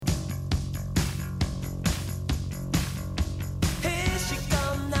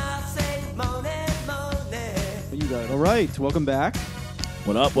right, welcome back.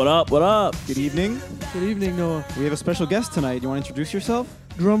 What up, what up, what up? Good evening. Good evening, Noah. We have a special guest tonight. You want to introduce yourself?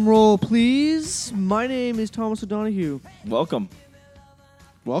 Drum roll, please. My name is Thomas O'Donohue. Welcome.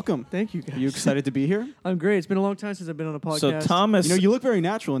 Welcome. Thank you, guys. Are you excited to be here? I'm great. It's been a long time since I've been on a podcast. So Thomas, You look very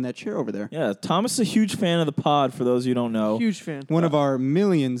natural in that chair over there. yeah, Thomas is a huge fan of the pod, for those you don't know. Huge fan. One of our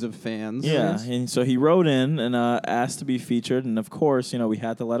millions of fans. Yeah, and so he wrote in and asked to be featured, and of course, we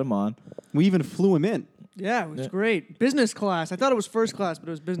had to let him on. We even flew him in. Yeah, it was great. Business class. I thought it was first class, but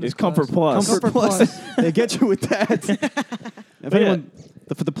it was business It's class. Comfort Plus. Comfort Plus. They get you with that. If But anyone,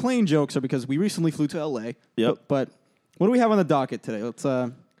 the plain jokes are because we recently flew to LA. Yep. But what do we have on the docket today? Let's.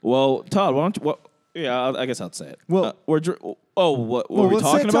 Well, Todd, why don't you... I guess I'll say it. Well- what are we let's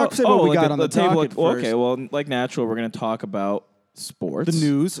talking about? say what we got on the table. docket first. Okay, well, like natural, we're going to talk about sports. The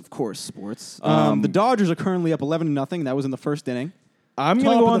news, of course, sports. Um, the Dodgers are currently up 11-0. That was in the first inning. I'm going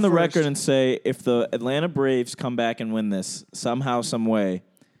Top to go of on the the first. record and say if the Atlanta Braves come back and win this somehow, some way,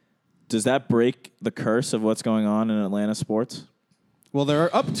 does that break the curse of what's going on in Atlanta sports? Well,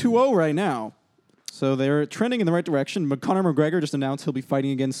 they're up 2-0 right now. So they're trending in the right direction. Conor McGregor just announced he'll be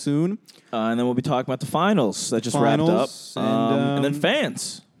fighting again soon. And then we'll be talking about the finals that just Finals, wrapped up. and, And then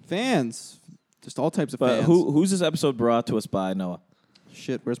fans. Fans. Just all types of But fans. who's this episode brought to us by, Noah?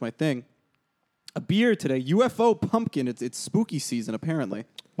 Shit, where's my thing? A beer today. UFO Pumpkin. It's spooky season, apparently.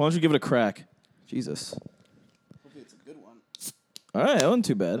 Why don't you give it a crack? Jesus. Hopefully it's a good one. All right, that wasn't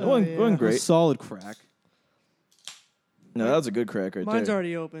too bad. That Oh, wasn't yeah. A great. solid crack. No, that was a good crack right Mine's there.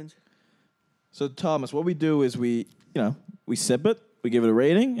 already opened. So, Thomas, what we do is we sip it, we give it a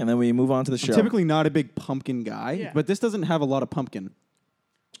rating, and then we move on to the show. I'm typically not a big pumpkin guy, Yeah. but this doesn't have a lot of pumpkin.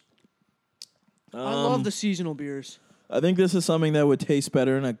 I love the seasonal beers. I think this is something that would taste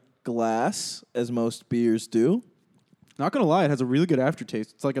better in a glass, as most beers do. Not gonna lie, it has a really good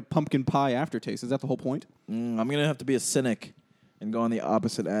aftertaste. It's like a pumpkin pie aftertaste. Is that the whole point? I'm going to have to be a cynic and go on the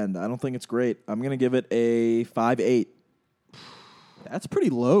opposite end. I don't think it's great. I'm going to give it a 5.8. That's pretty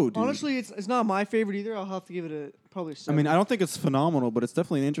low, dude. Honestly, it's not my favorite either. I'll have to give it probably a 7. I mean, I don't think it's phenomenal, but it's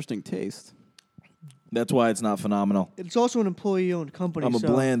definitely an interesting taste. That's why it's not phenomenal. It's also an employee-owned company. I'm a so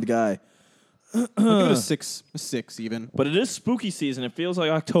bland guy. I'll give it a six even. But it is spooky season. It feels like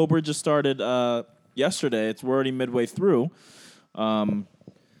October just started yesterday. We're already midway through. Well,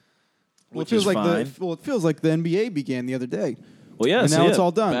 it Which feels is like fine. it feels like the NBA began the other day. Well, yeah. And so now yeah, it's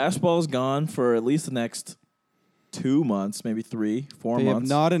all done. Basketball's gone for at least the next 2 months, maybe 3, 4 They have months.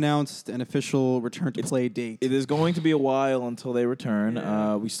 not announced an official return to play date. It is going to be a while until they return.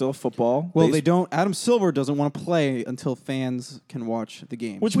 Yeah. We still have football. Well, they don't. Adam Silver doesn't want to play until fans can watch the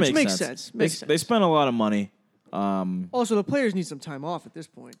game. Which makes sense. Makes They sense. spent a lot of money. Also, the players need some time off at this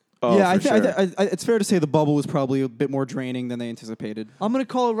point. Oh, yeah, for sure. it's fair to say the bubble was probably a bit more draining than they anticipated. I'm going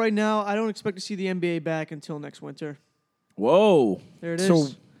to call it right now. I don't expect to see the NBA back until next winter. Whoa. There it is. So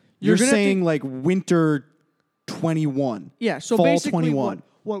you're gonna have saying to- like winter 21? Yeah, so Fall basically 21.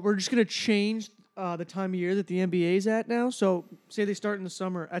 what we're just going to change the time of year that the NBA is at now. So say they start in the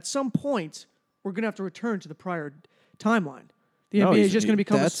summer. At some point, we're going to have to return to the prior timeline. The No, NBA he's- is just going to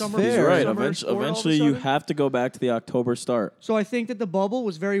become a that's summer. fair. He's Fair. right. summer sport all of a Eventually, you sudden. have to go back to the October start. So I think that the bubble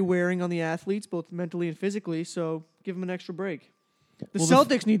was very wearing on the athletes, both mentally and physically. So give them an extra break. The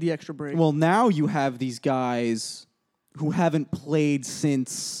Celtics need the extra break. Well, now you have these guys who haven't played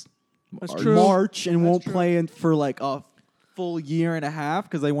since That's true. March and That's won't true. play for like a full year and a half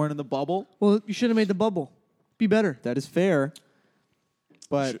because they weren't in the bubble. Well, you should have made the bubble. Be better. That is fair.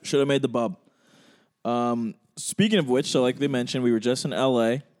 But Should have made the bub. Speaking of which, so like they mentioned, we were just in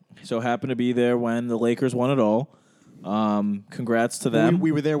L.A., so happened to be there when the Lakers won it all. Congrats to them.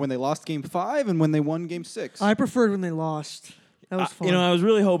 we were there when they lost Game 5 and when they won Game 6. I preferred when they lost. That was fun. I was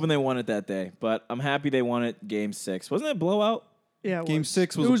really hoping they won it that day, but I'm happy they won it Game 6. Wasn't it a blowout? yeah, it Game was.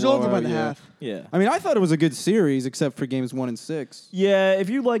 6 was It a was over by blowout, the yeah. half. Yeah. I mean, I thought it was a good series except for Games 1 and 6. Yeah, if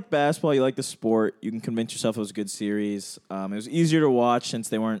you like basketball, you like the sport, you can convince yourself it was a good series. It was easier to watch since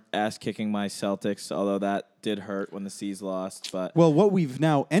they weren't ass-kicking my Celtics, although that did hurt when the C's lost. But Well, what we've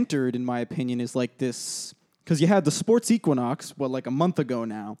now entered, in my opinion, is like this, because you had the sports equinox, like a month ago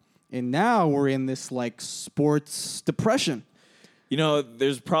now, and now we're in this like sports depression.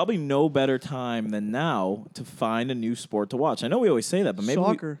 there's probably no better time than now to find a new sport to watch. I know we always say that, but maybe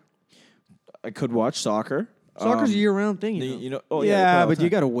Soccer. I could watch soccer. Soccer's a year-round thing, you know. yeah, they but play all you the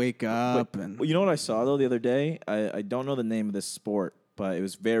got to wake up time. and Well, you know what I saw though the other day? I don't know the name of this sport, but it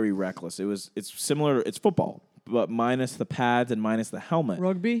was very reckless. It's similar. It's football, but minus the pads and minus the helmet.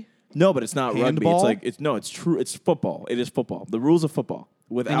 Rugby. No, but it's not Handball? rugby. It's true. It's football. It is football. The rules of football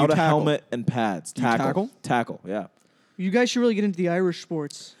without a tackle. helmet and pads. You tackle? Tackle. Yeah. You guys should really get into the Irish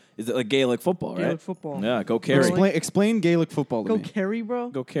sports. Is it like Gaelic football, right? Gaelic football. Yeah, go Kerry. Explain Gaelic football to Go me. Kerry, bro.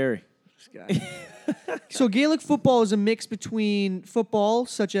 Go Kerry. This guy. So Gaelic football is a mix between football,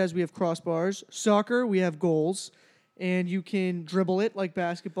 such as we have crossbars, soccer, we have goals, and you can dribble it like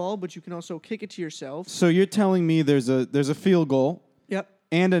basketball, but you can also kick it to yourself. So you're telling me there's a field goal Yep.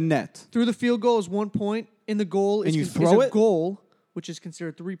 and a net. Through the field goal is 1 point. In the goal is, you is throw a it? goal, which is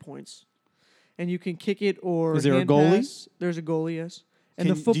considered 3 points. And you can kick it or Is there a hand goalie? pass. There's a goalie, yes. And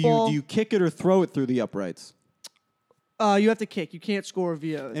Can- the football, do you kick it or throw it through the uprights? you have to kick. You can't score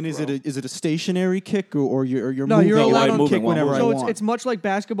via. And is throw. it a stationary kick or you're No, moving? you're allowed I on can kick moving while whenever I So want. it's much like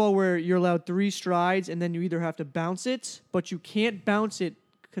basketball where you're allowed 3 strides and then you either have to bounce it, but you can't bounce it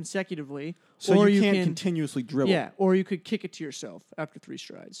consecutively. so or you can't can, continuously dribble. Yeah, or you could kick it to yourself after 3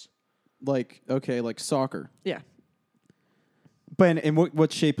 strides. Like soccer. Yeah. But in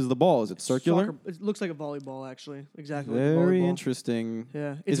what shape is the ball? Is it circular? Soccer, it looks like a volleyball, actually. Exactly like a Very volleyball. interesting.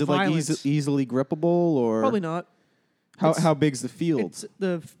 Yeah. Is It's it violent. like easily grippable or Probably not. how big's the field?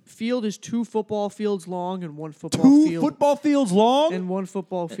 The field is 2 football fields long and 1 football 2 field. football fields long? And 1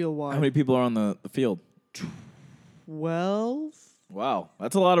 football field wide. How many people are on the field? 12? Wow,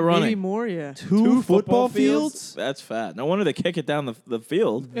 that's a lot of running. Maybe more, yeah. Two football fields? That's fat. No wonder they kick it down the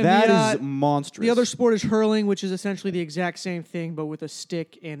field. And That the, is monstrous. The other sport is hurling, which is essentially the exact same thing, but with a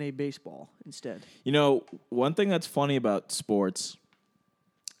stick and a baseball instead. You know, one thing that's funny about sports,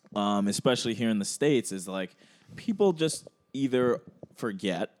 especially here in the States, is like people just either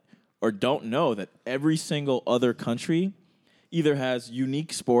forget or don't know that every single other country either has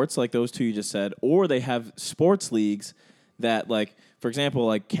unique sports like those two you just said, or they have sports leagues that, like, for example,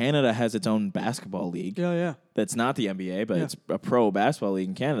 like Canada has its own basketball league. Yeah. That's not the NBA, but Yeah. it's a pro basketball league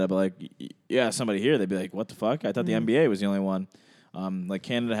in Canada. But like, yeah, somebody here, they'd be like, "What the fuck? I thought the NBA was the only one." Like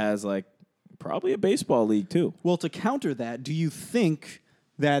Canada has like probably a baseball league too. Well, to counter that, do you think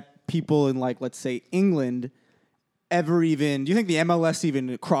that people in, like, let's say England do you think the MLS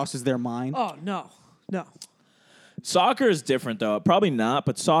even crosses their mind? Oh, no. Soccer is different though. Probably not,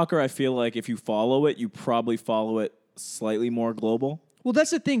 but soccer, I feel like if you follow it, you probably follow it slightly more global. Well,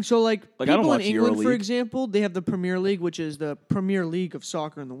 that's the thing. So, like I don't people in watch England, for EuroLeague. example, they have the Premier League, which is the Premier League of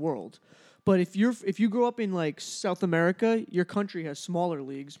soccer in the world. But if you grow up in like South America, your country has smaller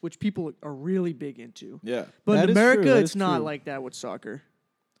leagues, which people are really big into. Yeah. But That in is true, America, that it's is not true. like that with soccer.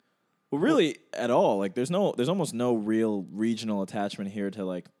 Well, really, at all. Like, there's almost no real regional attachment here to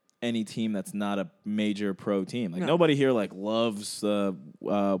like any team that's not a major pro team. Like No. nobody here like loves the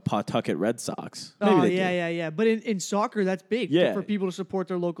Pawtucket Red Sox. Oh, they do. yeah. But in soccer, that's big Yeah. for people to support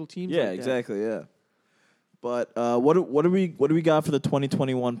their local teams. Yeah, like that. exactly. Yeah. But what do we got for the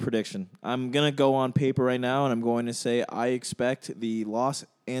 2021 prediction? I'm gonna go on paper right now, and I'm going to say I expect the Los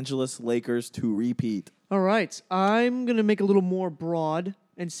Angeles Lakers to repeat. All right. I'm going to make a little more broad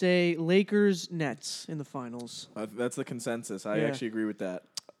and say Lakers Nets in the finals. That's the consensus. I Yeah. actually agree with that.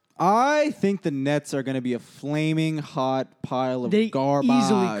 I think the Nets are going to be a flaming hot pile of They garbage.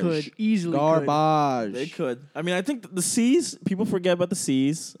 easily could. Garbage. They could. I mean, I think the C's. People forget about the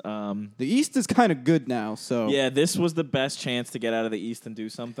C's. The East is kind of good now, so Yeah, this was the best chance to get out of the East and do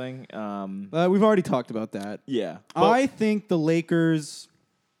something. we've already talked about that. Yeah. I think the Lakers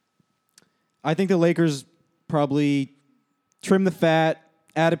probably trim the fat,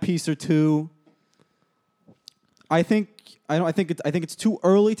 add a piece or two. I think it's too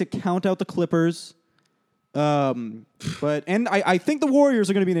early to count out the Clippers. I think the Warriors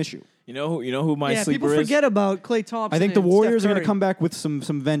are going to be an issue. You know who my Yeah, sleeper people is? forget about Klay Thompson. I think the and Warriors are Steph going to Curry. come back with some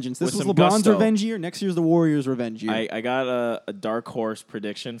vengeance. This With was some LeBron's gusto. revenge year. Next year's the Warriors' revenge year. I got a dark horse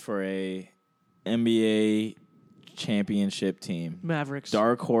prediction for a NBA championship team. Mavericks.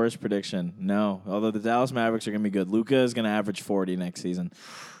 Dark horse prediction. No, although the Dallas Mavericks are going to be good. Luka is going to average 40 next season.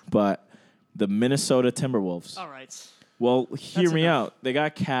 But the Minnesota Timberwolves. All right. Well, hear That's me enough. out. They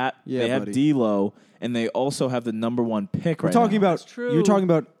got Cat. Yeah, they have buddy. D'Lo, and they also have the number 1 pick We're right talking now. about. That's true. You're talking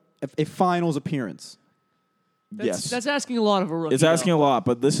about a finals appearance. Yes. That's asking a lot of a rookie. It's asking though. a lot,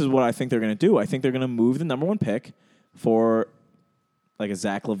 but this is what I think they're going to do. I think they're going to move the number 1 pick for like a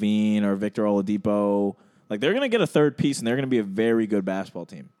Zach LaVine or Victor Oladipo. Like they're going to get a third piece, and they're going to be a very good basketball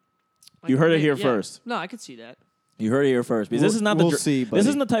team. You heard it here first. No, I could see that. You heard it here first. Because We'll- this is not we'll the see, this buddy.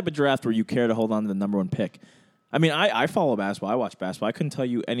 isn't the type of draft where you care to hold on to the number 1 pick. I mean, I follow basketball. I watch basketball. I couldn't tell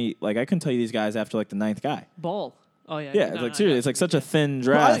you I couldn't tell you these guys after like the 9th guy. Ball. Oh yeah. Yeah, No, like no, seriously, no. it's like such a thin Well,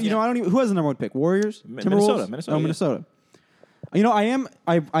 I draft. don't even. Who has the number 1 pick? Warriors, Minnesota. Timberwolves? Minnesota, Oh, yeah. Minnesota. You know,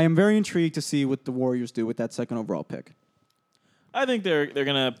 I am very intrigued to see what the Warriors do with that second overall pick. I think they're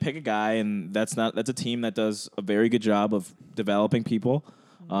gonna pick a guy, and that's a team that does a very good job of developing people.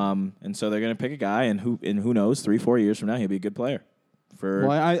 And so they're gonna pick a guy, and who knows, 3-4 years from now he'll be a good player. for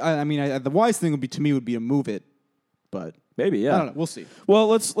Well, I mean, the wise thing would be to move it, but maybe. Yeah, I don't know. We'll see. Well,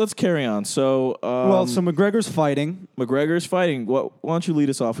 let's carry on. So, So McGregor's fighting McGregor's fighting. Why don't you lead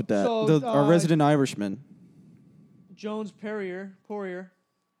us off with that? So, our resident Irishman. Jones Poirier.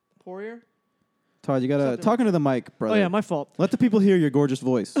 Todd, you gotta talking to the mic, brother. Oh yeah, my fault. Let the people hear your gorgeous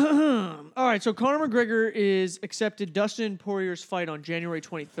voice. All right, so Conor McGregor is accepted Dustin Poirier's fight on January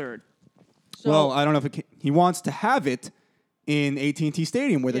 23rd. So, well, I don't know if he wants to have it in AT&T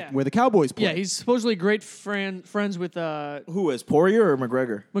Stadium where the Cowboys play. yeah, he's supposedly great friends with Who is Poirier or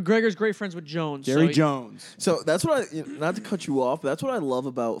McGregor? McGregor's great friends with Jones. Jerry so Jones. So that's what not to cut you off, but that's what I love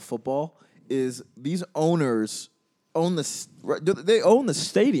about football is these owners own They own the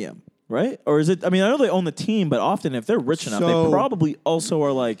stadium, right? Or is it? I mean, I know they own the team, but often if they're rich enough, So- they probably also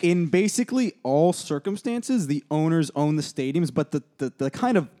are like. In basically all circumstances, the owners own the stadiums, but the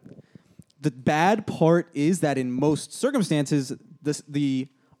kind of the bad part is that in most circumstances, the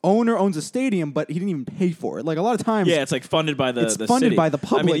owner owns a stadium, but he didn't even pay for it. Like a lot of times, Yeah, it's like funded by the it's the funded city. by the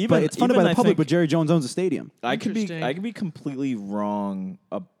public, I mean, but it's funded by the I public. think- But Jerry Jones owns a stadium. I could Interesting. be completely wrong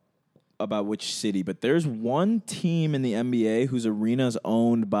about which city, but there's one team in the NBA whose arena is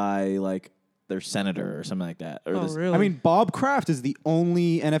owned by like their senator or something like that. Or Oh, this- really? I mean, Bob Kraft is the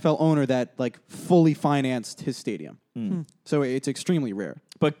only NFL owner that like fully financed his stadium. So it's extremely rare.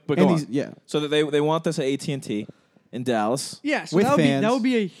 But And go on. he's- yeah. So that they want this at AT&T in Dallas. yeah, so with that would fans. that would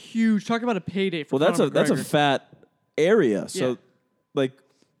be a huge talk about a payday for Well, that's Conor a McGregor. fat area. So Yeah. like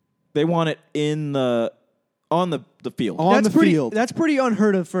they want it in on the field. On that's the pretty, field. That's pretty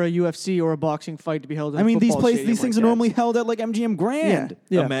unheard of for a UFC or a boxing fight to be held in I mean, a these football stadium these things like are that. normally held at like MGM Grand.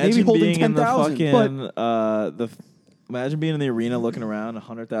 Yeah. Imagine Maybe holding being in the 10,000. fucking imagine being in the arena looking around,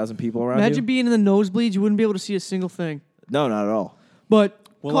 100,000 people around Imagine you. being in the nosebleeds, you wouldn't be able to see a single thing. No, not at all. But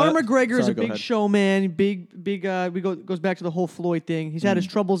Well, Conor McGregor is sorry, a go big ahead. showman, goes back to the whole Floyd thing. He's had his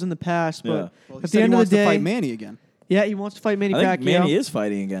troubles in the past, but Yeah. Well, he at said the end he of wants the day, to fight Manny again. yeah, he wants to fight Manny I think Pacquiao. Manny is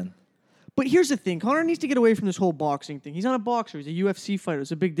fighting again. But here's the thing: Conor needs to get away from this whole boxing thing. He's not a boxer; he's a UFC fighter.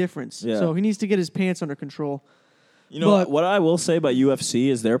 It's a big difference. Yeah. So he needs to get his pants under control. You know But- what I will say about UFC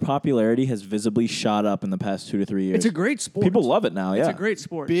is their popularity has visibly shot up in the past 2 to 3 years. It's a great sport. People love it now. Yeah, It's a great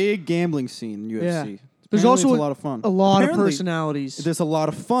sport. Big gambling scene in UFC. Yeah. Apparently There's also it's a lot of fun. A lot Apparently, of personalities. There's a lot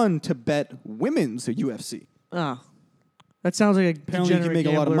of fun to bet women's UFC. That sounds like a Apparently, you can degenerate make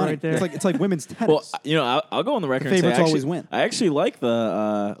a lot of gambler money. right there. It's like women's tennis. Well, I'll go on the record. and say favorites I actually- always win. I actually like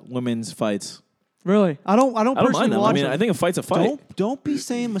the women's fights. Really, I don't I don't personally mind them. I watch mean, them. I think a fight's a fight. Don't be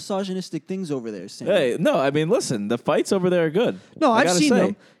saying misogynistic things over there, Sam. Hey, no, I mean, listen, the fights over there are good. No, I I've gotta seen say.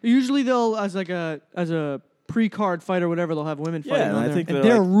 them. Usually, they'll as a pre-card fight or whatever, they'll have women fighting and on I there. think and they're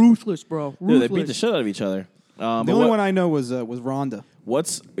they're like- ruthless, bro. Dude, Ruthless. they beat the shit out of each other. The only one I know was Ronda.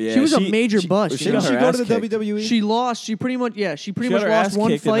 Yeah, She was a major bust, She you know? got Did her she go ass to the kicked. WWE? She lost. She pretty much She much got her lost ass one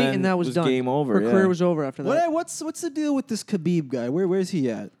kicked and fight, then and that was was done. game over, Her yeah. career was over after that. What's the deal with this Khabib guy? Where's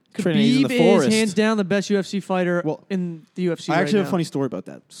he at? Training, he's in Khabib the is forest. hands down the best UFC fighter Well, in the UFC. I actually right have a now. funny story about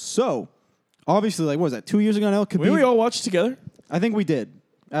that. So, obviously, like, what was that, 2 years ago now? Khabib, We all watched together. I think we did.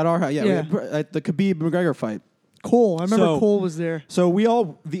 At our house, Yeah. at the Khabib-McGregor fight. Cole. I remember So- Cole was there. So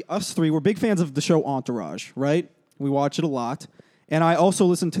us three, were big fans of the show Entourage, right? We watch it a lot. And I also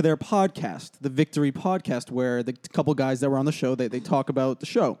listen to their podcast, the Victory Podcast, where the couple guys that were on the show, they talk about the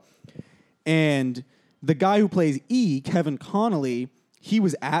show. And the guy who plays E, Kevin Connolly, he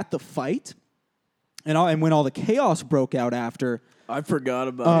was at the fight. And when all the chaos broke out after, I forgot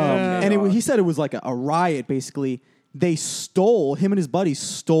about and he said it was like a riot, basically. They him and his buddies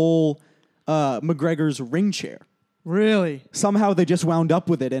stole McGregor's ring chair. Really? Somehow they just wound up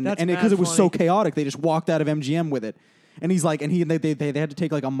with it, and That's because mad it was so funny. chaotic, they just walked out of MGM with it. And he's like, and they had to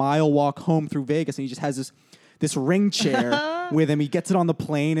take like a mile walk home through Vegas, and he just has this ring chair with him. He gets it on the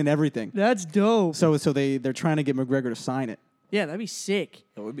plane and everything. That's dope. So they're trying to get McGregor to sign it. Yeah, that'd be sick.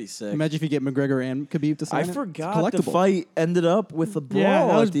 That would be sick. Imagine if you get McGregor and Khabib to sign I it. It's forgot the collectible. fight ended up with a brawl Yeah,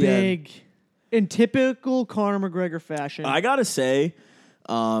 that was at the end. big. In typical Conor McGregor fashion. I gotta say,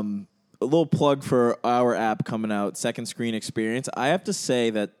 a little plug for our app coming out, Second Screen Experience. I have to say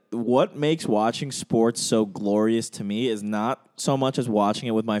that what makes watching sports so glorious to me is not so much as watching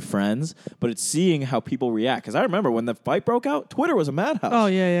it with my friends, but it's seeing how people react. Because I remember when the fight broke out, Twitter was a madhouse. oh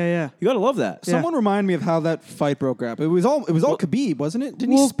yeah. You gotta love that. Yeah. Someone remind me of how that fight broke out. It was all Khabib, wasn't it?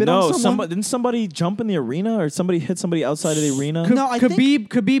 Didn't he Well, spit No, on someone? didn't somebody jump in the arena or somebody hit somebody outside of the arena? No, I think-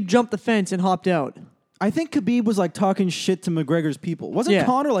 Khabib jumped the fence and hopped out. I think Khabib was like talking shit to McGregor's people. Wasn't Yeah.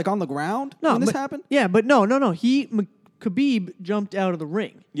 Conor like on the ground No, when this but- happened? Yeah, but no. Khabib jumped out of the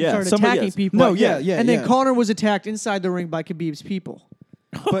ring. He Yeah, started somebody- attacking yes. people. No, yeah. And then Conor was attacked inside the ring by Khabib's people.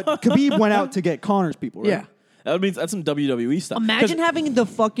 But Khabib went out to get Conor's people, right? Yeah. That would mean that's some WWE stuff. 'Cause- Imagine having the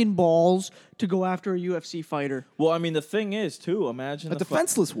fucking balls to go after a UFC fighter. Well, I mean, the thing is too. Imagine A the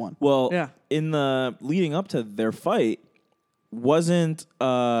defenseless one. Well, Yeah. in the leading up to their fight, wasn't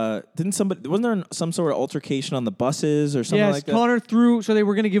there some sort of altercation on the buses or something Yes, like that? Connor threw. So they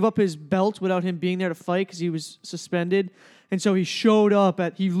were going to give up his belt without him being there to fight because he was suspended. And so he showed up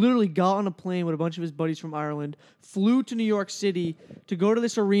he literally got on a plane with a bunch of his buddies from Ireland, flew to New York City to go to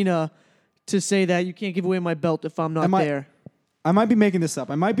this arena to say that you can't give away my belt if I'm not there. I might be making this up.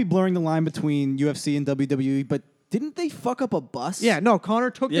 I might be blurring the line between UFC and WWE, but didn't they fuck up a bus? Yeah, no, Connor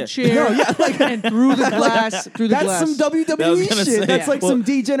took Yeah. the chair and threw the glass through the That's glass. some WWE I was gonna shit. say, That's like well- some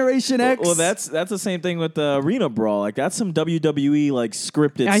D-Generation X. Well, that's the same thing with the arena brawl. Like that's some WWE like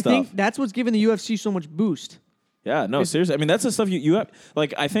scripted I stuff. think that's what's giving the UFC so much boost. Yeah, no, seriously. I mean, that's the stuff you have.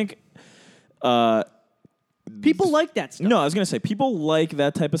 Like, I think. People like that stuff. No, I was gonna say people like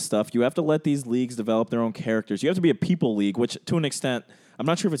that type of stuff. You have to let these leagues develop their own characters. You have to be a people league, which to an extent, I'm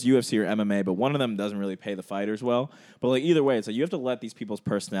not sure if it's UFC or MMA, but one of them doesn't really pay the fighters well. But like either way, it's like you have to let these people's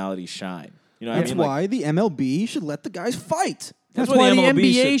personalities shine. You know what That's I mean? Like, why the MLB should let the guys fight. That's why why the the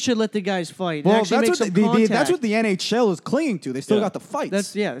MLB NBA should let the guys fight. Well, Actually that's make what, some the, contact. that's what the NHL is clinging to. They still Yeah. got the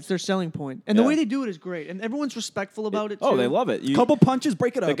fights. That's their selling point. And the Yeah. way they do it is great. And everyone's respectful about it too. oh, they love it. You, couple punches,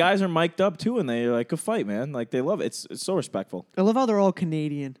 break it up. the guys are mic'd up too, and they're like, "Go fight, man!" Like they love it. It's so respectful. I love how they're all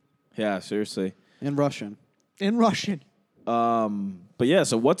Canadian Yeah, seriously. in Russian. and Russian. But yeah,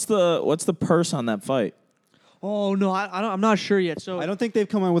 so what's the purse on that fight? Oh no, I'm not sure yet. So I don't think they've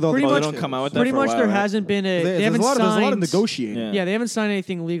come out with all Pretty the much- They don't come out with that pretty for a much while, there right? hasn't been a. There's They haven't a lot signed. of negotiating. Yeah. Yeah, they haven't signed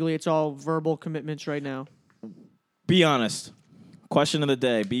anything legally. It's all verbal commitments right now. Be honest. Question of the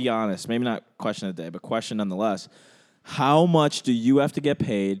day. Be honest. Maybe not question of the day, but question nonetheless. How much do you have to get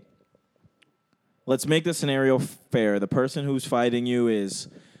paid? Let's make the scenario fair. The person who's fighting you is.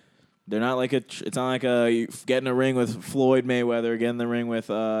 They're not like it's not like you get in a ring with Floyd Mayweather, get in the ring with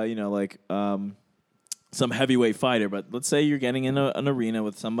some heavyweight fighter. But let's say you're getting in an arena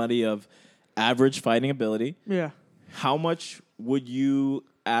with somebody of average fighting ability. Yeah. How much would you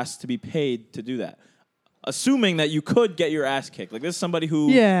ask to be paid to do that? Assuming that you could get your ass kicked. Like this is somebody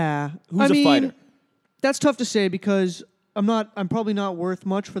who Yeah. who's a fighter. That's tough to say because I'm probably not worth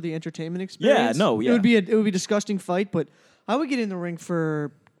much for the entertainment experience. no, yeah. It would be a disgusting fight, but I would get in the ring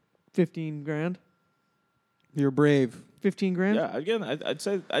for 15 grand. You're brave. 15 grand. Yeah, again, I'd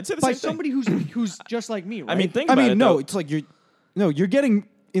say the By same somebody who's just like me, right? thing. I mean, think I about mean, it. no, though. it's like you're getting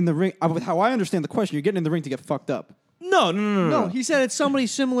in the ring. How I understand the question, you're getting in the ring to get fucked up. No. no, he said it's somebody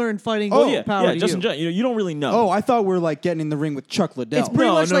similar in fighting. Oh yeah, power to just you. in general. You don't really know. Oh, I thought we're like getting in the ring with Chuck Liddell. It's pretty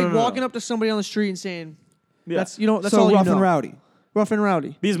No, much no, like no, no. walking up to somebody on the street and saying, Yeah. "That's that's so all rough you know." and rowdy. Rough and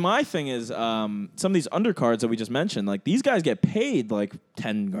rowdy. Because my thing is, some of these undercards that we just mentioned, like these guys get paid like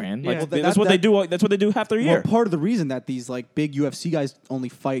 10 grand. Like Yeah. Well, that's what they do. That's what they do half their year. Well, part of the reason that these like big UFC guys only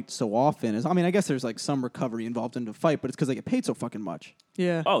fight so often is, I mean, I guess there's like some recovery involved in the fight, but it's because they get paid so fucking much.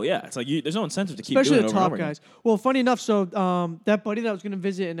 Yeah. Oh yeah, it's like there's no incentive to keep Especially doing the it over and top over again. guys. Well, funny enough, so that buddy that I was going to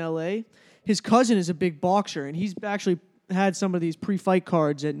visit in LA, his cousin is a big boxer, and he's actually had some of these pre-fight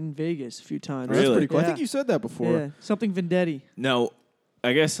cards in Vegas a few times. That's Really? pretty cool. I Yeah. think you said that before. Yeah, something Vendetti. No,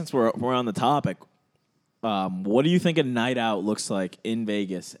 I guess since we're on the topic, what do you think a night out looks like in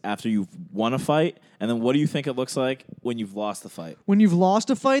Vegas after you've won a fight, and then what do you think it looks like when you've lost the fight? When you've lost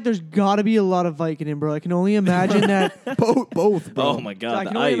a fight, there's got to be a lot of Vicodin, bro. I can only imagine that. Both, bro. Oh my god, I the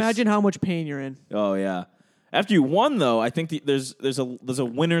can only ice. imagine how much pain you're in. Oh yeah. After you won, though, I think there's a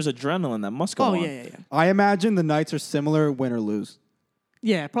winner's adrenaline that must go Oh on. yeah. I imagine the nights are similar, win or lose.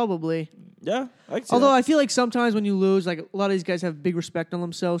 Yeah, probably. Yeah, I can see Although that. I feel like sometimes when you lose, like a lot of these guys have big respect on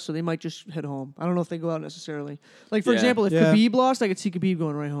themselves, so they might just head home. I don't know if they go out necessarily. Like for Yeah. example, if Yeah. Khabib lost, I could see Khabib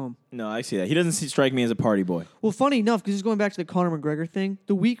going right home. No, I see that. He doesn't strike me as a party boy. Well, funny enough, because he's going back to the Conor McGregor thing.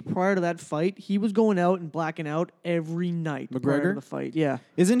 The week prior to that fight, he was going out and blacking out every night. Prior McGregor? to the fight, yeah,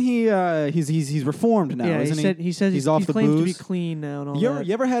 Isn't he? He's reformed now, yeah. isn't He says he's off the claims to be booze. clean now and all You that.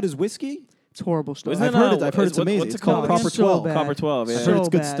 ever had his whiskey? It's horrible stuff. Isn't I've it, heard it. I've heard it's what- amazing. what's It's it called called? Proper It's so 12. bad. Copper 12, yeah. I've heard So it's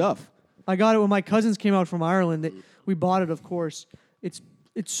good bad. stuff. I got it when my cousins came out from Ireland. We bought it, of course. It's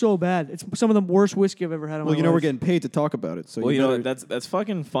so bad. It's some of the worst whiskey I've ever had in Well, my you know life. we're getting paid to talk about it, so Well, you know better- that's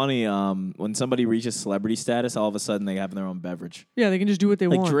fucking funny. When somebody reaches celebrity status, all of a sudden they have their own beverage. Yeah, they can just do what they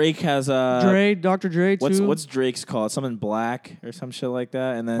Like want. Drake has Dr. Dre too. what's Drake's called? Something black or some shit like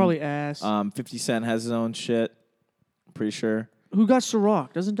that. And then Probably ass. 50 Cent has his own shit. I'm pretty sure. Who got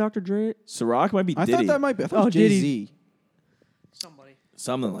Ciroc? Doesn't Dr. Dre? Ciroc might be I Diddy. thought that might be. I thought Oh, it was Jay Diddy. Z. Somebody.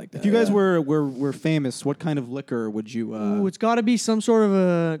 Something like that. If you guys yeah. were famous, what kind of liquor would you? Ooh, it's got to be some sort of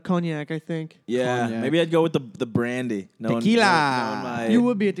a cognac, I think. Yeah, Cognac. maybe I'd go with the brandy. Tequila. knowing my, You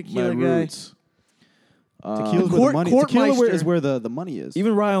would be a tequila my guy. roots. Tequila's where the money. Tequila is where the money is.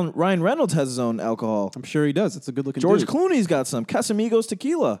 Even Ryan Reynolds has his own alcohol. I'm sure he does. It's a good looking. George dude. Clooney's got some Casamigos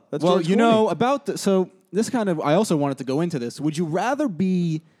tequila. That's Well, George you Clooney. know about so this kind of. I also wanted to go into this. Would you rather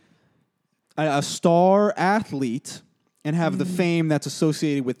be a star athlete and have the fame that's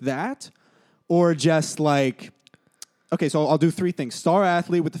associated with that, or just like, okay, so I'll do three things: star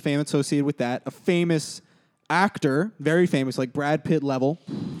athlete with the fame associated with that, a famous actor, very famous, like Brad Pitt level,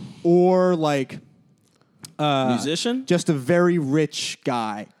 or like Musician? just a very rich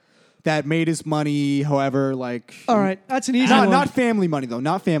guy that made his money, however, like. All right, that's an easy Not, one. not family money though.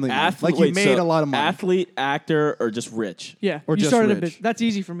 Not family money. Like you made a lot of money. Athlete, actor, or just rich? Yeah, Or you just started a rich. bit. That's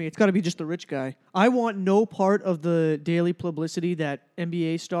easy for me. It's got to be just the rich guy. I want no part of the daily publicity that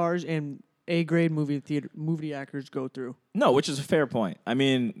NBA stars and A-grade movie actors go through. No, which is a fair point. I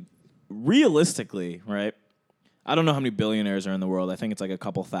mean, realistically, right? I don't know how many billionaires are in the world. I think it's like a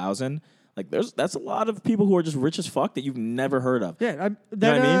couple thousand. Like, that's a lot of people who are just rich as fuck that you've never heard of. Yeah, what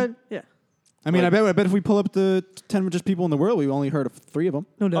I mean? yeah, I mean, Like- I bet if we pull up the 10 richest people in the world, we've only heard of 3 of them.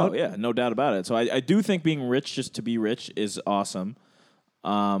 no doubt. Oh yeah, no doubt about it. So I do think being rich just to be rich is awesome.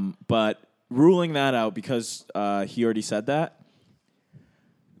 But ruling that out because he already said that.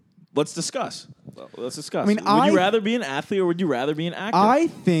 Let's discuss. Let's discuss. I mean, would you rather be an athlete or would you rather be an actor? I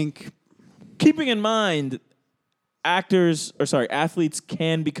think Keeping in mind, athletes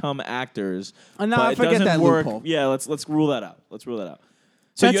can become actors. No, but I it forget doesn't that work. loophole. Yeah, let's rule that out. Let's rule that out.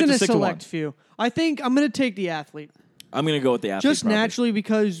 So That's you have in to a stick to one. select few. I think I'm going to take the athlete. I'm going to go with the athlete. Just probably. naturally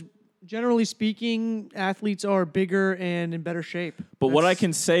because, generally speaking, athletes are bigger and in better shape. But what I That's-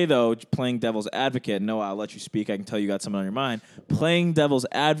 can say, though, playing devil's advocate, Noah, I'll let you speak. I can tell you got something on your mind. Playing devil's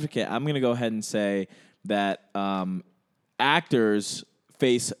advocate, I'm going to go ahead and say that actors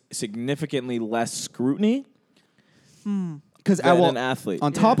face significantly less scrutiny because than an athlete.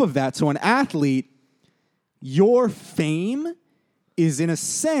 On top of that, so an athlete, your fame is in a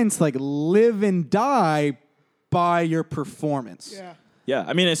sense like live and die by your performance. Yeah. Yeah,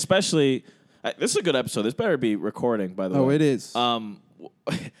 I mean, especially this is a good episode. This better be recording, by the way. Oh, it is.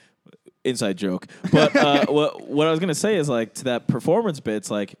 Inside joke. But what I was gonna say is like to that performance bit.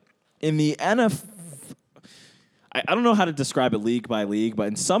 It's like in the NFL. I don't know how to describe it league by league, but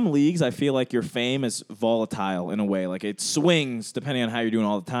in some leagues, I feel like your fame is volatile in a way. Like it swings depending on how you're doing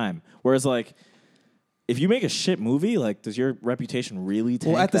all the time. Whereas like if you make a shit movie, like does your reputation really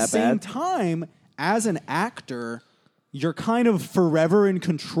tank Well, at the that same bad? time, as an actor, you're kind of forever in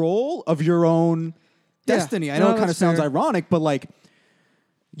control of your own destiny. I know No, it kind of that's sounds fair. ironic, but like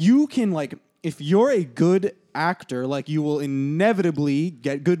you can like if you're a good actor, like you will inevitably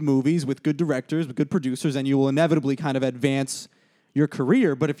get good movies with good directors, with good producers, and you will inevitably kind of advance your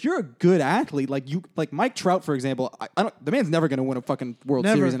career. But if you're a good athlete, like Mike Trout, for example, the man's never going to win a fucking World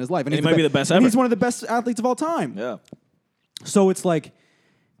Never. Series in his life, And he he's might be the best and ever. He's one of the best athletes of all time. Yeah. So it's like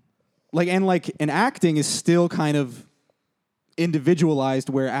an acting is still kind of individualized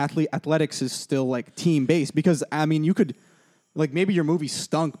where athletics is still like team based because I mean you could like maybe your movie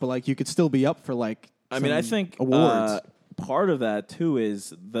stunk but like you could still be up for like I mean, I some think awards. part of that too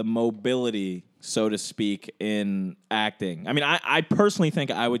is the mobility, so to speak, in acting. I mean, I personally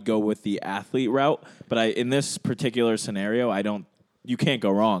think I would go with the athlete route, but in this particular scenario, I don't. You can't go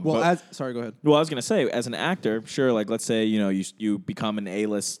wrong. well But- sorry go ahead. well, I was gonna say, as an actor, sure. Like, let's say you become an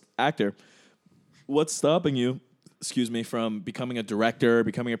A-list actor. What's stopping you? Excuse me, from becoming a director,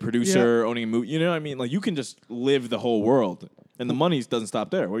 becoming a producer, owning a movie. You know what I mean? Like, you can just live the whole world, and the money doesn't stop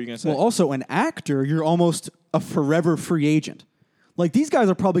there. What are you gonna say? Well, also an actor, you're almost a forever free agent. Like these guys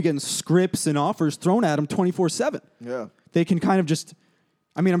are probably getting scripts and offers thrown at them 24/7. Yeah. They can kind of just.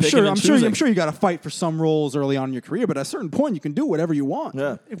 I mean, I'm Picking and sure choosing. you got to fight for some roles early on in your career, but at a certain point, you can do whatever you want.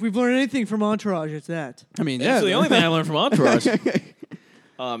 yeah. If we've learned anything from Entourage, it's that. I mean, That's the only thing I learned from Entourage.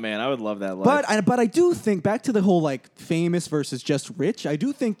 Oh man, I would love that life. But I do think back to the whole like famous versus just rich. I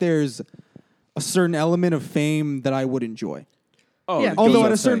do think there's a certain element of fame that I would enjoy. oh, Yeah. it goes Although at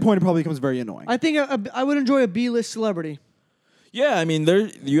without a certain saying. point, it probably becomes very annoying. I think I would enjoy a B-list celebrity. Yeah, I mean,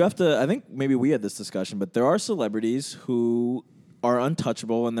 you have to. I think maybe we had this discussion, but there are celebrities who are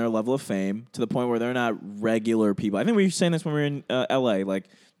untouchable in their level of fame to the point where they're not regular people. I think we were saying this when we were in L.A. Like,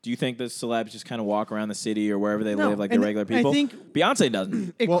 do you think the celebs just kind of walk around the city or wherever they No, live like they're and regular I people? think- Beyonce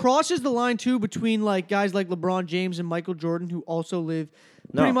doesn't. It crosses the line too between like guys like LeBron James and Michael Jordan who also live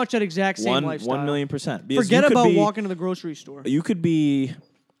No. pretty much that exact same lifestyle. 1,000,000%. Because Forget you could about be- walking to the grocery store. You could be.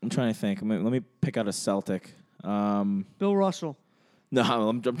 I'm trying to think. Let me pick out a Celtic. Bill Russell. No,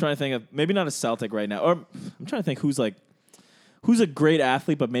 I'm trying to think of maybe not a Celtic right now. Or I'm trying to think who's a great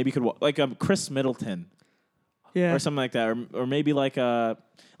athlete, but maybe could like Chris Middleton. Yeah. or something like that, or maybe like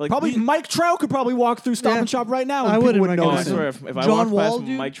Probably Mike Trout could probably walk through Stop Yeah. and Shop right now. And I people wouldn't wouldn't Oh, I notice him. swear, if I John walked Wall, past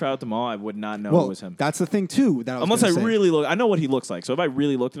dude? Mike Trout at the mall, I would not know Well, it was him. that's the thing too. That I was Unless gonna I say. really look, I know what he looks like. So if I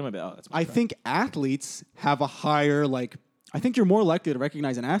really looked at him, I'd be, oh, that's Mike I Trout. think athletes have a higher I think you're more likely to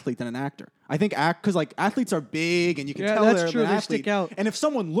recognize an athlete than an actor. I think because athletes are big and you can Yeah, tell that's they're true. an They athlete. stick out. And if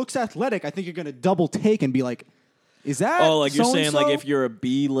someone looks athletic, I think you're going to double take and be like, "Is that?" Oh, like you're saying, so-and-so? like if you're a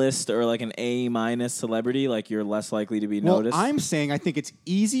B list or like an A- celebrity, like you're less likely to be Well, noticed. I'm saying I think it's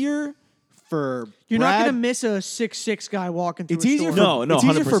easier for You're not Brad- going to miss a 6'6" guy walking through It's a easier. store. For, No, it's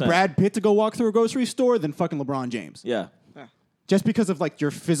easier for 100%. Brad Pitt to go walk through a grocery store than fucking LeBron James. yeah. Just because of like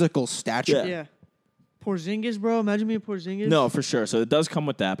your physical stature. Yeah. Yeah. Porzingis, bro. Imagine being Porzingis. No, for sure. So it does come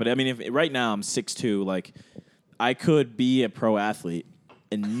with that. But I mean, if right now I'm 6'2", like I could be a pro athlete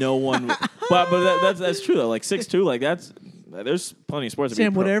and no one. but that's true though. Like 6'2", like there's plenty of sports. To be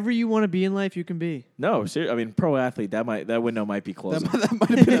Sam, pro. whatever you want to be in life, you can be. No, I mean, pro athlete. That window might be closing. That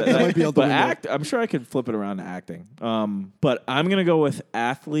might have been. That might be able to But win I'm sure I could flip it around to acting. But I'm gonna go with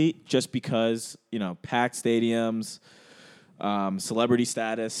athlete just because packed stadiums, celebrity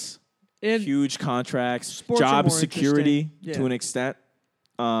status, And huge contracts, sports are job more security interesting. to Yeah. an extent.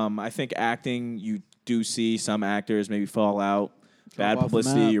 I think acting, you do see some actors maybe fall out. Bad off the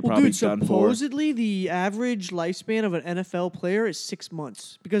publicity, map. you're Well, probably dude, done for. supposedly the average lifespan of an NFL player is 6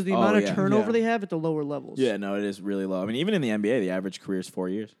 months because the Oh, amount of yeah. turnover Yeah. they have at the lower levels. Yeah, no, it is really low. I mean, even in the NBA, the average career is 4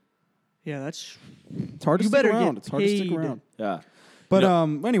 years. Yeah, that's It's hard to You stick better around. get It's hard to stick paid. around. Yeah. But You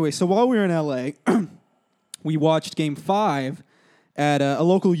know- anyway, so while we were in LA, we watched Game 5 at a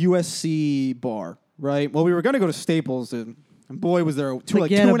local USC bar. Right. Well, we were going to go to Staples, and boy, was there a two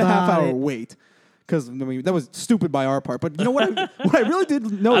Forget and a half about hour it. wait. Because that was stupid by our part. But you know what? What I really did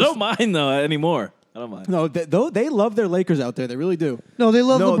notice. I don't mind though anymore. I don't mind. No, though they love their Lakers out there. They really do. no. They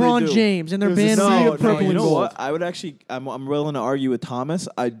love No, they LeBron do. James and their There's band a sea Sea of of Purple you and know Gold. what? I would actually, I'm willing to argue with Thomas.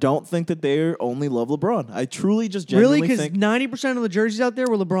 I don't think that they only love LeBron. I truly just Really, genuinely because think. 90% of the jerseys out there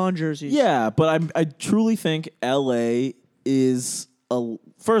were LeBron jerseys. Yeah, but I truly think LA is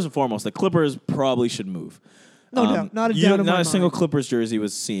first and foremost, the Clippers probably should move. No doubt. Not a you doubt don't- in Not my a single mind. Clippers jersey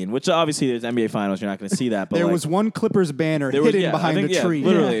was seen, which obviously there's NBA Finals. You're not going to see that. But There like, was one Clippers banner there was- hidden yeah, I behind think, the yeah, tree.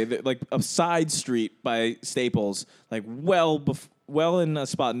 literally, like a side street by Staples, like well in a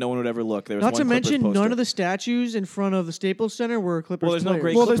spot no one would ever look. There was Not one to Clippers mention, poster. none of the statues in front of the Staples Center were Clippers Well, there's no players.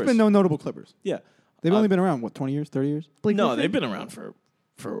 great Well, there's Clippers. been no notable Clippers. Yeah, They've only been around, 20 years, 30 years? Blake no, Griffin? they've been around for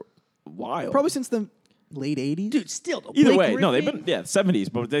a while. Probably since the late 80s. Dude, still. though, Either Blake way, no, they've Griffin? been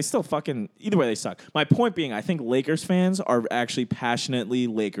 70s, but they still fucking either way they suck. My point being, I think Lakers fans are actually passionately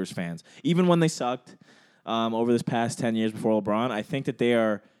Lakers fans, even when they sucked over this past 10 years before LeBron. I think that they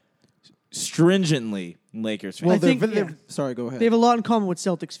are stringently Lakers fans. Well, I think, they're, yeah. sorry, go ahead. They have a lot in common with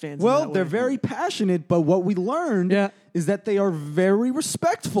Celtics fans. in Well, that they're way. very passionate, but what we learned Yeah. is that they are very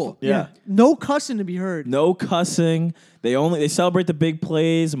respectful. yeah. No cussing to be heard. No cussing. They celebrate the big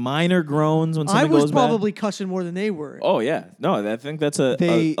plays, minor groans when I something was goes probably cussing more than they were. bad. Oh yeah, no, I think that's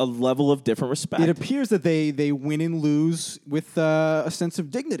a level of different respect. It appears that they win and lose with a sense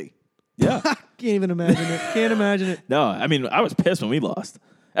of dignity. yeah. Can't even imagine it. Can't imagine it. No, I mean I was pissed when we lost.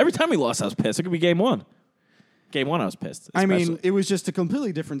 Every time we lost, I was pissed. It could be game one. Game one, I was pissed. I mean, especially. it was just a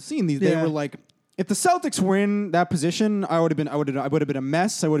completely different scene. They Yeah. were like, if the Celtics were in that position, I would have been a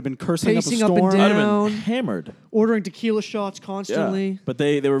mess. I would have been cursing Pacing up up a and storm. I'd have down. been hammered. Ordering tequila shots constantly. Yeah. But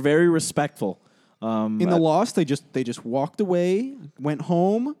they were very respectful. In the loss, they just walked away, went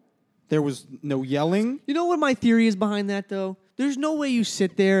home. There was no yelling. You know what my theory is behind that, though? There's no way you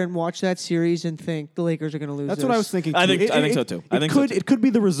sit there and watch that series and think the Lakers are going to lose. That's this. what I was thinking. I too. think so, too. I think so, too. It could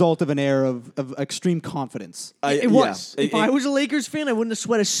be the result of an air of extreme confidence. It was. Yeah. If I was a Lakers fan, I wouldn't have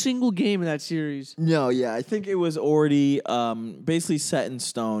sweat a single game in that series. No, yeah, I think it was already basically set in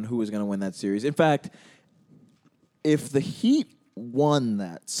stone who was going to win that series. In fact, if the Heat won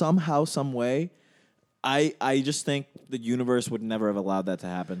that somehow, some way, I just think the universe would never have allowed that to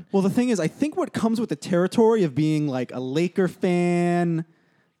happen. Well, the thing is, I think what comes with the territory of being like a Laker fan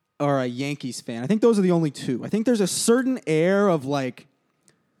or a Yankees fan, I think those are the only two. I think there's a certain air of like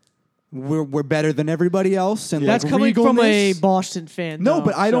we're better than everybody else, and That's like coming from a regalness. Boston fan. No, though,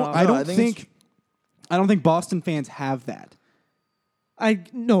 but I don't. so- I No, don't I think think. I don't think Boston fans have that.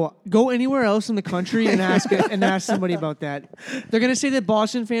 No, go anywhere else in the country and ask somebody about that. They're gonna say that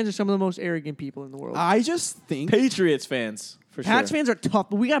Boston fans are some of the most arrogant people in the world. I just think Patriots fans, for Pats sure. fans are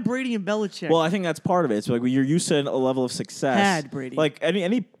tough, but we got Brady and Belichick. Well, I think that's part of it. It's like when you're used to a level of success. Had Brady. Like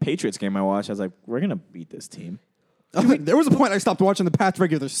any Patriots game I watched, I was like, we're gonna beat this team. there was a point I stopped watching the Pats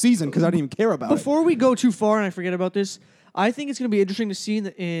regular season because I didn't even care about it. Before we go too far and I forget about this, I think it's going to be interesting to see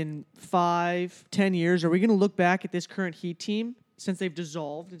in 5-10 years. Are we going to look back at this current Heat team since they've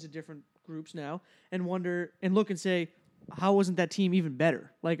dissolved into different groups now and look and say, how wasn't that team even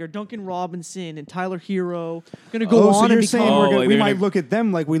better? Like, are Duncan Robinson and Tyler Hero going to go on so and you're become? saying like we they're might gonna- look at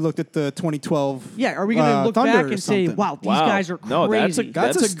them like we looked at the 2012. Yeah, are we going to look Thunder back or and say, something? wow, these Wow. guys are crazy? No,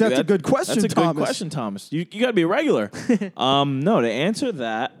 that's a good question, That's a Thomas. good question, Thomas. You got to be a regular. No, to answer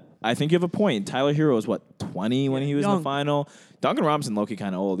that, I think you have a point. Tyler Hero was what 20 when he was in young. the final. Duncan Robinson, low-key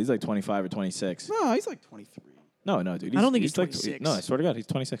kind of old. He's like 25 or 26. No, he's like 23. No, dude. I don't think he's like 26. No, I swear to God, he's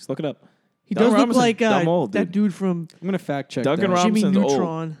 26. Look it up. He Duncan does look Robinson's like dumb old, that dude from. I'm gonna fact check. Duncan that. Jimmy Robinson's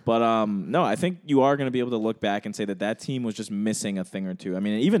Neutron. old, but no, I think you are going to be able to look back and say that team was just missing a thing or two. I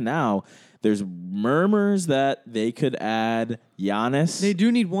mean, even now, there's murmurs that they could add Giannis They do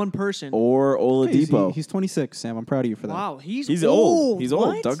need one person. or Oladipo. He's 26, Sam. I'm proud of you for that. Wow, he's He's old. old. He's old.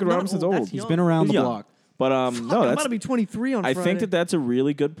 What? Duncan Not Robinson's That's old. He's He's young. been around He's the young. block. But Fuck, no, I'm that's about to be 23 on I Friday. think that's a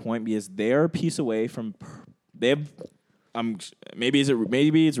really good point because they're a piece away from. They have. Maybe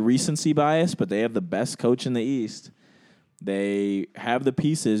it's recency bias, but they have the best coach in the East. They have the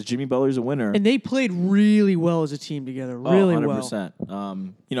pieces. Jimmy Butler's a winner. And they played really well as a team together. Really well.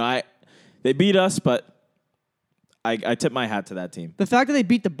 100%. They beat us, but I tip my hat to that team. The fact that they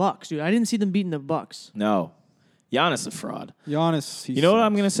beat the Bucks, dude. I didn't see them beating the Bucks. No, Giannis a fraud. Giannis. You know what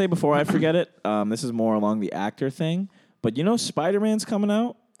I'm gonna say before I forget it? This is more along the actor thing, but Spider-Man's coming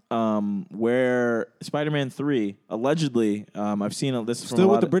out. Where Spider-Man 3 allegedly, I've seen this from Still a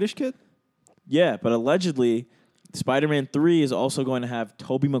with lot the of- British kid? Yeah, but allegedly, Spider-Man 3 is also going to have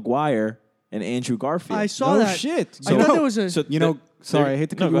Tobey Maguire and Andrew Garfield. I saw No that. shit. I thought there was a. Sorry, I hate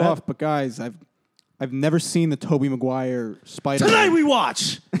to cut go you ahead. off, but guys, I've never seen the Tobey Maguire Spider. Tonight we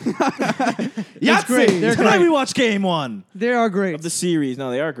watch. That's great. They're Tonight great. we watch Game 1 They are great. of the series. No,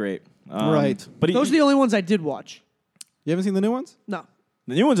 they are great. Right. But Those are the only ones I did watch. You haven't seen the new ones? No.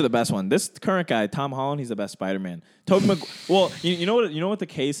 the new ones are the best one. This current guy, Tom Holland, he's the best Spider-Man. Well, you know what the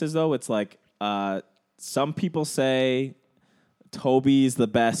case is though. It's like some people say Tobey's the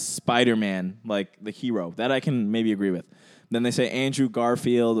best Spider-Man, like the hero. That I can maybe agree with. Then they say Andrew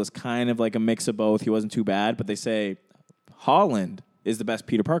Garfield was kind of like a mix of both. He wasn't too bad, but they say Holland is the best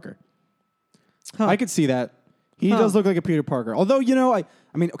Peter Parker. Huh. I could see that. He does look like a Peter Parker. Although, I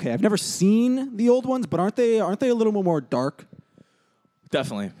mean, okay, I've never seen the old ones, but aren't they a little bit more dark?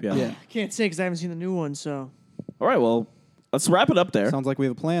 Definitely, yeah. Yeah. I can't say because I haven't seen the new one. So All right, well, let's wrap it up there, Sounds like we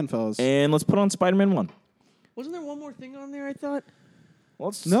have a plan, fellas. and let's put on Spider-Man 1. wasn't there one more thing on there? I thought. Well,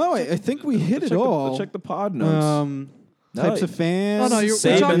 let's No, I think we hit it all. Let's check the pod notes. Types of fans. Oh, no, we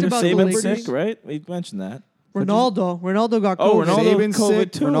talked about the Saban's Lakers. sick, right? We mentioned that. Ronaldo got COVID. Oh, Ronaldo. Saban's COVID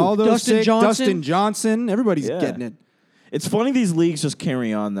sick. too. Ronaldo's Dustin sick. Johnson. Dustin Johnson. Everybody's Yeah. getting it. It's funny these leagues just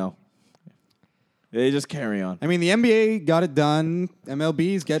carry on, though. They just carry on. I mean, the NBA got it done.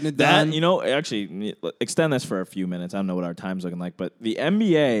 MLB's getting it done. Actually, extend this for a few minutes. I don't know what our time's looking like, but the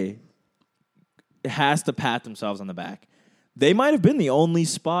NBA has to pat themselves on the back. They might have been the only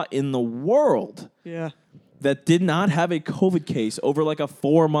spot in the world Yeah. that did not have a COVID case over like a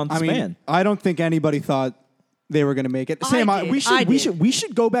 4-month I span. mean, I don't think anybody thought they were going to make it. Sam, I did. we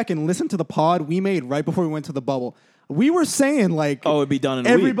should go back and listen to the pod we made right before we went to the bubble. We were saying like, it'd be done in a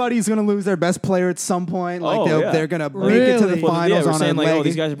week. everybody's going to lose their best player at some point. Like Oh, yeah. they're going to make it to the Really? finals we're on saying a like, leg.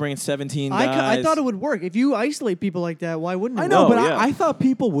 these guys are bringing 17 guys. I thought it would work. If you isolate people like that, why wouldn't it I know, work? but yeah. I thought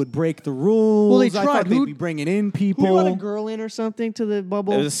people would break the rules. Well, they I tried. thought they'd Who- be bringing in Who people. brought a girl in or something to the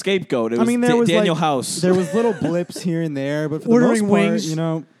bubble? It was a scapegoat. It I was mean, there was Daniel like, House. There was little blips here and there, but for Ordering the most part, wings.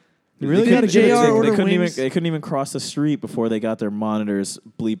 you They really Did got to JR give it to order couldn't even wings? they couldn't even cross the street before they got their monitors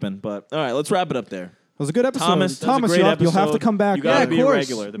bleeping. But all right, let's wrap it up there. It was a good episode. Thomas, that was a Thomas, great you'll have to episode. come back. You gotta yeah, be of a course.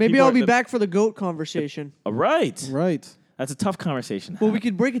 regular. The Maybe people I'll are- be the- back for the GOAT conversation. All right. Right. That's a tough conversation. Well, we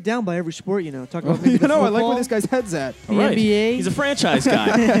could break it down by every sport, Talk about maybe You the know, I like football, where this guy's head's at. the All right. NBA. He's a franchise guy.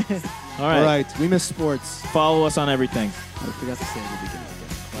 All right. All right. We miss sports. Follow us on everything. I forgot to say at the beginning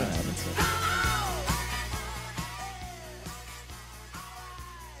again. I haven't said.